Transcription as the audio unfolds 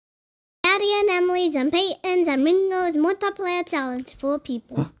Daddy and Emily's and Peyton's and Ringo's multiplayer challenge for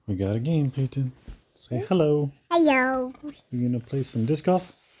people. Huh, we got a game, Peyton. Say hello. Hello. You gonna play some disc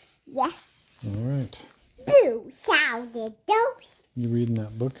golf? Yes. All right. Boo sounded ghost. You reading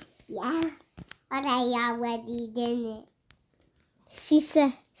that book? Yeah. But I already did it. She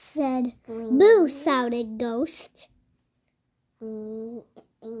said, Boo sounded ghost.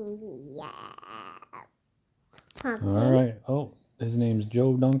 Yeah. All right. Oh, his name's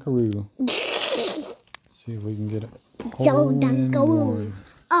Joe Dunkaroo. See if we can get it. Joe Dunkaroo.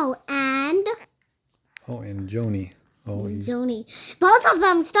 Oh, and Joni. Oh, Joni. Both of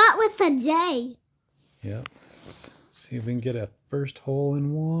them start with a J. Yep. Let's see if we can get a first hole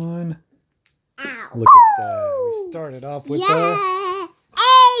in one. Ow. Look at that. We started off with the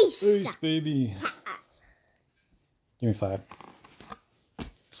ace. Ace, baby. Give me 5.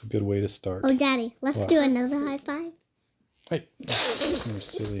 It's a good way to start. Oh, Daddy, let's do another high five. Hey,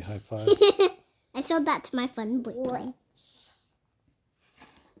 silly high five. I showed that to my fun boyfriend.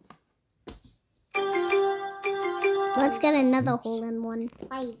 Let's get another hole in one.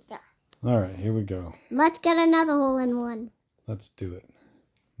 All right, here we go. Let's get another hole in one. Let's do it.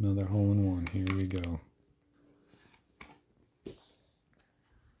 Another hole in one. Here we go.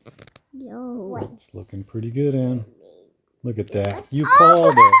 Yo. It's looking pretty good, Ann. Look at that. You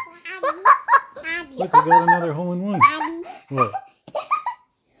called it. Look, we got another hole in one. What?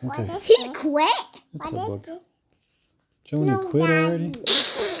 Okay. He quit. That's a book. Joni quit already?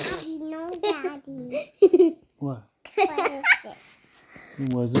 Daddy, no, Daddy. What? What is this? Who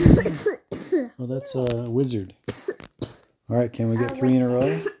was it? Oh, that's a wizard. All right, can we get 3 in a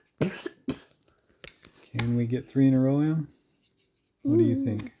row? Can we get 3 in a row, Em? What do you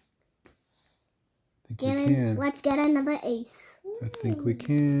think? I think we can. Let's get another ace. I think we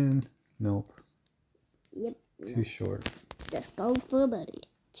can. Nope. Yep. Too short. Just go for a birdie.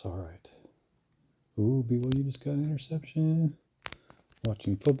 It's all right. Ooh, B-Will, you just got an interception.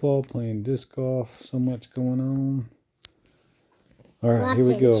 Watching football, playing disc golf. So much going on. All right, here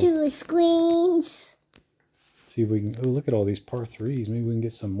we go. 2 screens. See if we can. Oh, look at all these par 3s. Maybe we can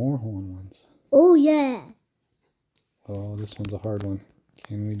get some more hole-in-ones. Oh, yeah. Oh, this one's a hard one.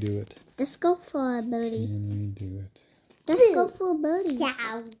 Can we do it? Let's go for a birdie. Can we do it? Let's go for a birdie.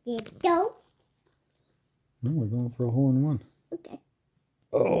 Sounded dope. No, we're going for a hole-in-one. Okay.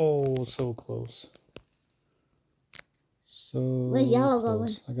 Oh, so close. So Where's yellow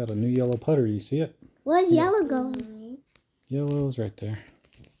close. going? I got a new yellow putter. You see it? Where's yellow going? Yellow's right there.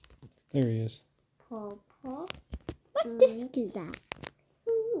 There he is. What disc is that?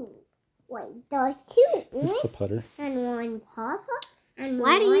 Wait, there's 2. It's a putter. And 1 papa. And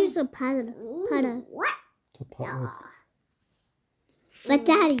why do you use a putter? What? It's a putter with... But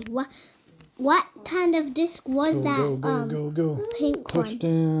Daddy, what kind of disc was that? Go. Pink one.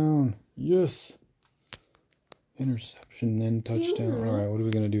 Touchdown. Yes. Interception, then touchdown. All right, what are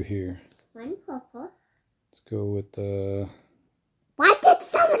we going to do here? 1 papa. Let's go with the... Why did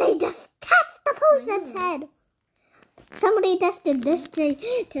somebody just touch the person's head? Somebody just did this thing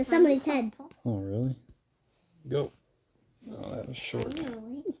to somebody's head. Oh, really? Go. Oh, that was short.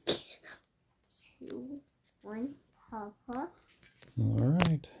 2, 1 papa. All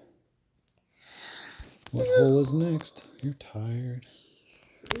right. What hole is next? You're tired.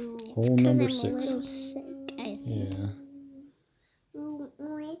 Hole number 6. I'm a little sick, I think. Yeah.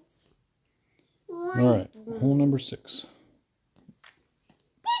 All right. Hole number 6.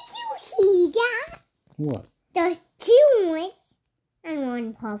 Did you see that? What? There's 2 ones and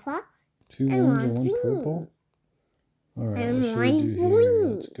 1 papa. 2 ones and 1 purple? All right. And What should we 1 do here?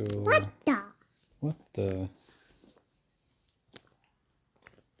 green. Let's go. What the? What the?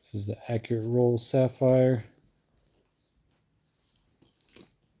 This is the Accurate Roll Sapphire.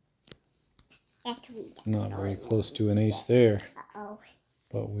 Not very close to an ace there. Uh-oh.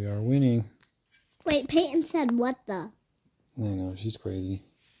 But we are winning. Wait, Peyton said what the? I know, she's crazy.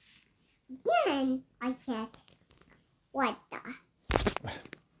 Then I said, what the?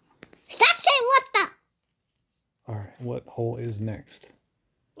 Stop saying what the! Alright, what hole is next?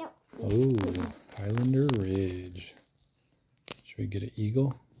 No. Oh, Highlander Ridge. Should we get an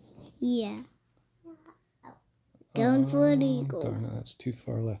eagle? Yeah. Going for an eagle. Darn it, that's too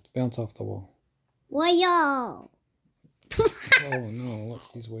far left. Bounce off the wall. Why y'all? Oh no, look,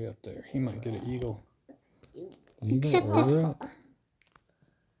 he's way up there. He might get an eagle. Except over if... it?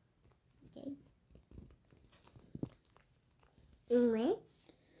 Okay.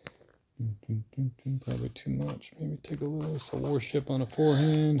 Probably too much. Maybe take a little. It's a warship on a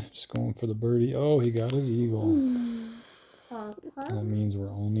forehand. Just going for the birdie. Oh, he got his eagle. That means we're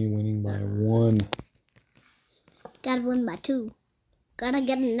only winning by 1. Gotta win by 2. Gotta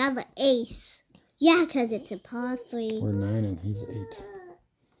get another ace. Yeah, because it's a par 3. We're 9 and he's 8.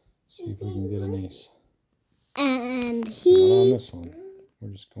 See if we can get an ace. And Not on he... this one. We're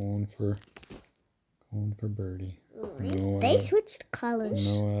just going for birdie. They switched colors.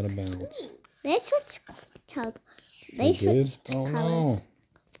 No out of bounds. They switched colors. They switched colors. No.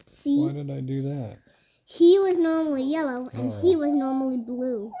 See? Why did I do that? He was normally yellow and he was normally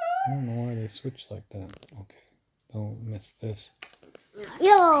blue. I don't know why they switched like that. Okay. Don't miss this.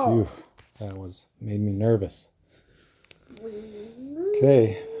 Yo! Phew. That made me nervous.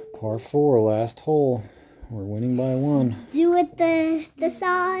 Okay. Par 4, last hole. We're winning by 1. Do it the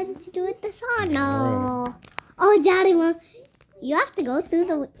sun. Do it the sun. No. All right. Oh, Daddy, Mom. You have to go through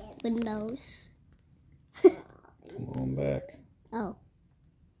the windows. Come on back. Oh.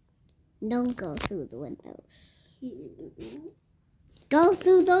 Don't go through the windows. Go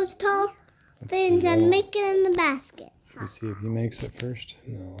through those tall things and make it in the basket. Let's see if he makes it first.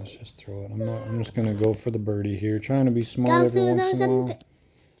 No, let's just throw it. I'm just gonna go for the birdie here. Trying to be smart Go every through once those in a while.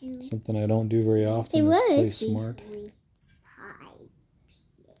 Something I don't do very often Hey, is where play is he? smart.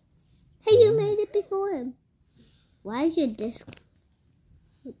 Hey, you made it before him. Why is your disc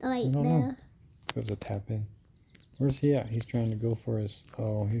right I don't there? know. There's a tap in. Where's he at? He's trying to go for his...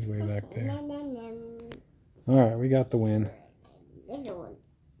 Oh, he's way back there. Alright, we got the win.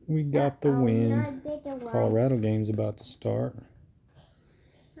 We got the win. Colorado game's about to start.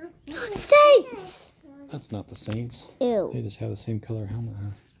 Saints! That's not the Saints. Ew. They just have the same color helmet, huh?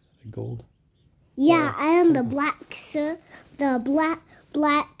 Gold. Yeah, I am the black shirt. The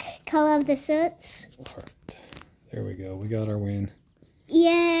black color of the shirts. Alright. There we go. We got our win.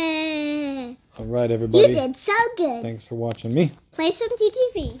 Yeah. Alright, everybody. You did so good. Thanks for watching me. Play some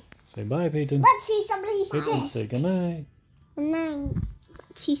TTV. Say bye, Peyton. Let's see somebody's Peyton, disc. say goodnight.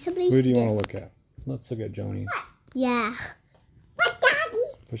 Let's see somebody's Who do you want to disc. look at? Let's look at Joni's. Yeah. What, Daddy?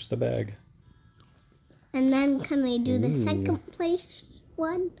 Push the bag. And then can we do the Ooh. second place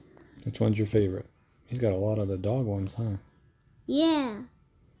one? Which one's your favorite? He's got a lot of the dog ones, huh? Yeah.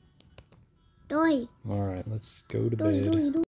 Doy. Alright, let's go to Doy, bed. doy, doy.